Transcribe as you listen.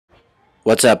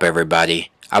What's up,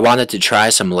 everybody? I wanted to try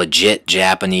some legit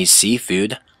Japanese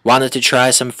seafood. Wanted to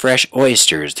try some fresh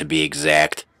oysters, to be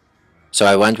exact. So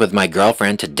I went with my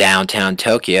girlfriend to downtown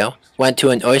Tokyo, went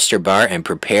to an oyster bar, and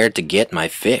prepared to get my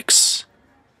fix.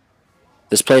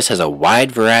 This place has a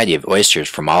wide variety of oysters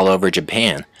from all over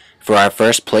Japan. For our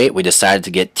first plate, we decided to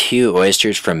get 2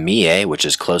 oysters from Mie, which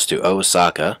is close to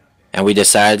Osaka, and we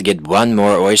decided to get 1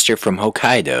 more oyster from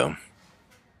Hokkaido.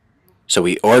 So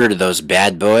we ordered those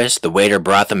bad boys, the waiter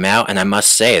brought them out, and I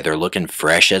must say, they're looking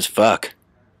fresh as fuck.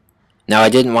 Now I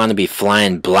didn't want to be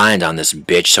flying blind on this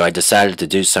bitch, so I decided to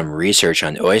do some research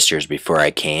on oysters before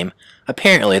I came.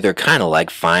 Apparently they're kinda like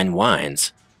fine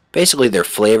wines. Basically their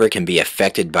flavor can be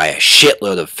affected by a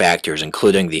shitload of factors,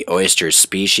 including the oyster's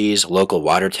species, local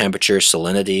water temperature,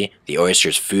 salinity, the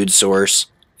oyster's food source,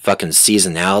 fucking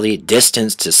seasonality,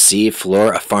 distance to sea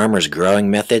floor, a farmer's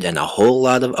growing method, and a whole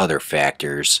lot of other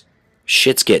factors.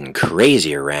 Shit's getting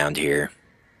crazy around here.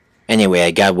 Anyway,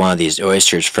 I got one of these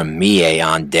oysters from Mie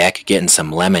on deck, getting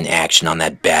some lemon action on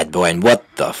that bad boy, and what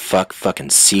the fuck fucking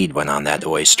seed went on that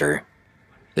oyster?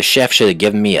 The chef should have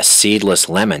given me a seedless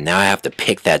lemon. Now I have to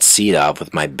pick that seed off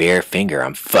with my bare finger.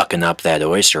 I'm fucking up that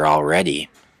oyster already.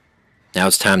 Now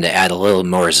it's time to add a little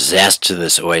more zest to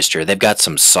this oyster. They've got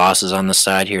some sauces on the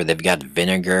side here. They've got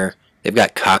vinegar. They've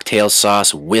got cocktail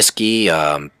sauce, whiskey,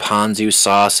 ponzu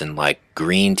sauce, and like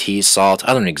green tea salt.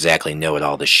 I don't exactly know what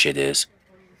all this shit is.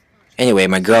 Anyway,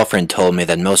 my girlfriend told me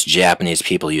that most Japanese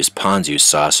people use ponzu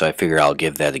sauce, so I figure I'll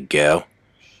give that a go.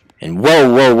 And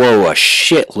whoa, a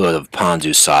shitload of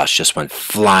ponzu sauce just went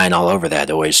flying all over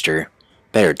that oyster.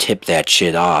 Better tip that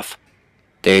shit off.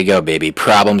 There you go, baby.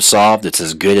 Problem solved. It's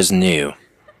as good as new.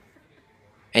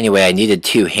 Anyway, I needed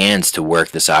 2 hands to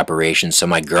work this operation, so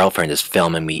my girlfriend is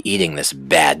filming me eating this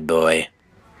bad boy.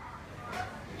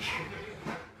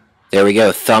 There we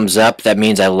go, thumbs up. That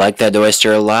means I like that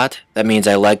oyster a lot. That means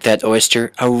I like that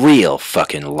oyster a real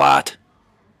fucking lot.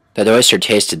 That oyster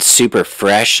tasted super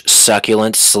fresh,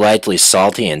 succulent, slightly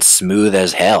salty, and smooth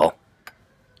as hell.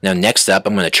 Now next up,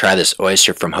 I'm going to try this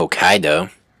oyster from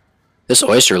Hokkaido. This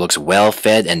oyster looks well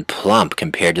fed and plump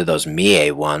compared to those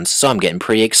Mie ones, so I'm getting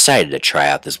pretty excited to try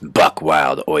out this buck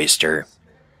wild oyster.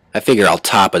 I figure I'll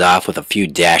top it off with a few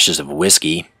dashes of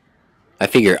whiskey. I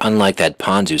figure unlike that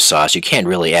ponzu sauce, you can't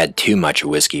really add too much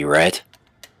whiskey, right?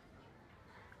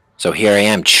 So here I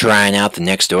am trying out the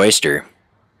next oyster.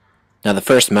 Now the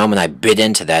first moment I bit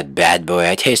into that bad boy,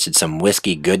 I tasted some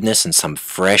whiskey goodness and some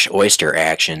fresh oyster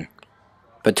action.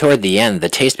 But toward the end, the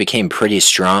taste became pretty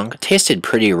strong, tasted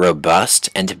pretty robust,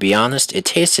 and to be honest, it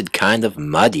tasted kind of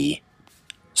muddy.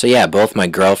 So yeah, both my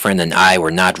girlfriend and I were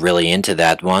not really into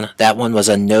that one. That one was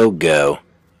a no-go.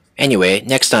 Anyway,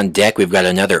 next on deck we've got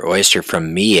another oyster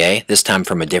from Mie, this time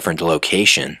from a different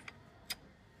location.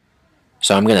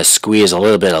 So I'm gonna squeeze a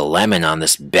little bit of lemon on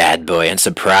this bad boy, and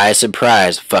surprise,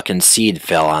 surprise, fucking seed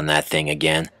fell on that thing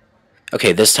again.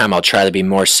 Okay, this time I'll try to be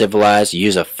more civilized,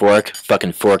 use a fork.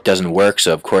 Fucking fork doesn't work,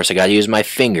 so of course I gotta use my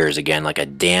fingers again like a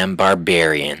damn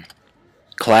barbarian.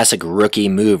 Classic rookie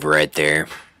move right there.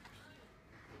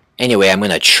 Anyway, I'm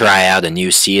gonna try out a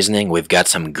new seasoning. We've got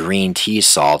some green tea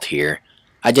salt here.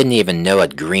 I didn't even know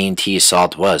what green tea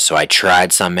salt was, so I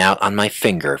tried some out on my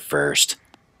finger first.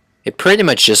 It pretty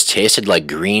much just tasted like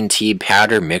green tea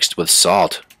powder mixed with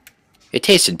salt. It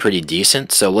tasted pretty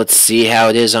decent, so let's see how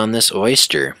it is on this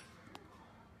oyster.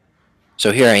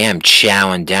 So here I am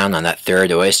chowing down on that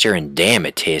third oyster, and damn,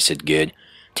 it tasted good.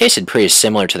 Tasted pretty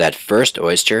similar to that first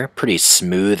oyster, pretty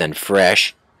smooth and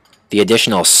fresh. The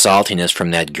additional saltiness from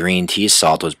that green tea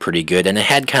salt was pretty good, and it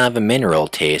had kind of a mineral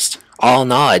taste. All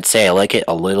in all, I'd say I like it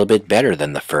a little bit better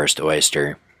than the first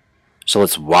oyster. So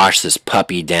let's wash this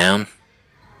puppy down.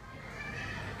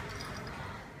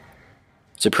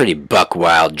 It's a pretty buck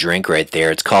wild drink right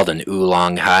there. It's called an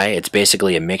oolong hai. It's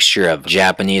basically a mixture of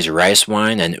Japanese rice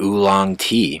wine and oolong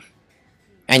tea.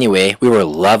 Anyway, we were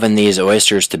loving these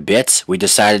oysters to bits. We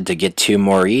decided to get 2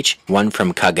 more each, one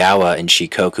from Kagawa in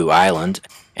Shikoku Island,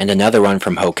 and another one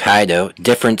from Hokkaido,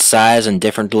 different size and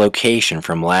different location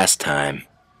from last time.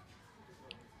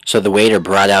 So the waiter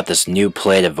brought out this new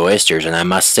plate of oysters, and I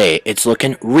must say, it's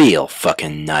looking real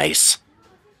fucking nice.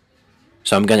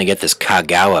 So I'm gonna get this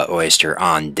Kagawa oyster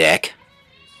on deck.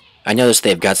 I noticed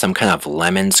they've got some kind of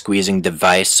lemon squeezing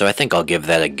device, so I think I'll give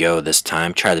that a go this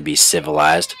time, try to be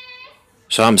civilized.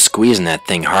 So I'm squeezing that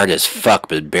thing hard as fuck,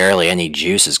 but barely any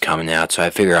juice is coming out, so I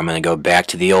figure I'm gonna go back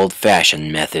to the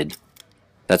old-fashioned method.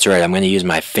 That's right, I'm gonna use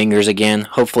my fingers again,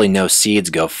 hopefully no seeds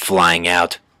go flying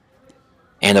out.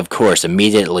 And of course,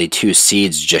 immediately 2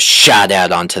 seeds just shot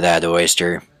out onto that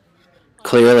oyster.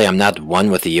 Clearly I'm not one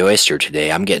with the oyster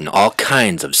today. I'm getting all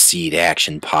kinds of seed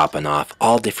action popping off,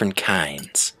 all different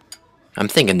kinds. I'm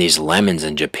thinking these lemons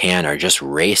in Japan are just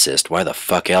racist. Why the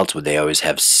fuck else would they always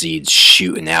have seeds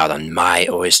shooting out on my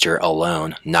oyster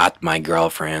alone, not my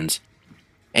girlfriend's?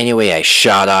 Anyway, I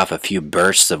shot off a few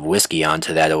bursts of whiskey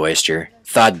onto that oyster,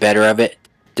 thought better of it,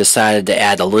 decided to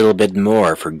add a little bit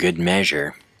more for good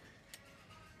measure.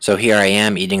 So here I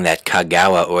am eating that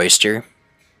Kagawa oyster.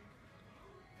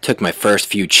 Took my first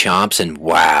few chomps and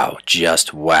wow,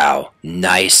 just wow,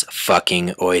 nice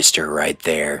fucking oyster right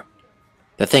there.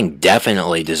 The thing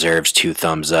definitely deserves 2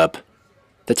 thumbs up.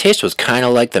 The taste was kinda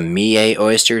like the Mie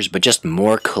oysters, but just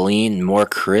more clean, more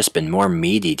crisp, and more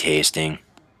meaty tasting.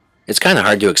 It's kinda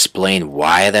hard to explain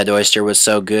why that oyster was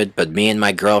so good, but me and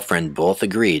my girlfriend both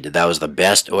agreed that was the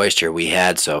best oyster we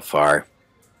had so far.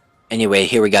 Anyway,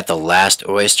 here we got the last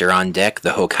oyster on deck,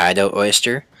 the Hokkaido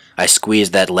oyster. I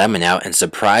squeezed that lemon out and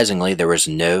surprisingly there was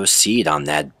no seed on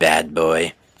that bad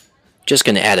boy. Just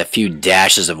gonna add a few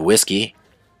dashes of whiskey.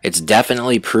 It's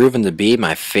definitely proven to be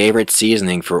my favorite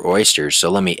seasoning for oysters, so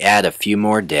let me add a few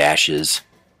more dashes.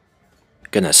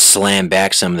 Gonna slam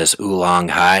back some of this oolong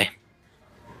high.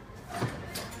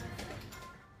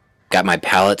 Got my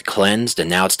palate cleansed and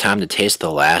now it's time to taste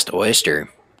the last oyster.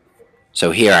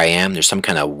 So here I am, there's some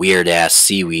kind of weird ass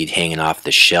seaweed hanging off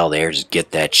the shell there, just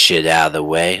get that shit out of the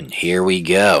way, and here we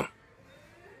go.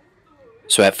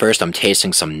 So at first I'm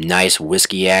tasting some nice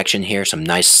whiskey action here, some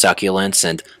nice succulence,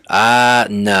 and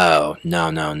no.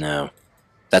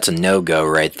 That's a no-go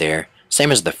right there.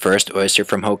 Same as the first oyster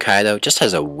from Hokkaido, just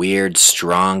has a weird,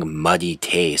 strong, muddy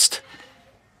taste.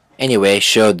 Anyway,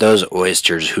 showed those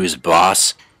oysters who's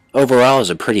boss. Overall is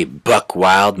a pretty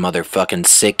buck-wild motherfucking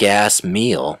sick-ass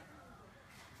meal.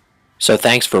 So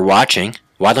thanks for watching.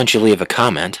 Why don't you leave a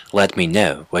comment, let me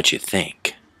know what you think.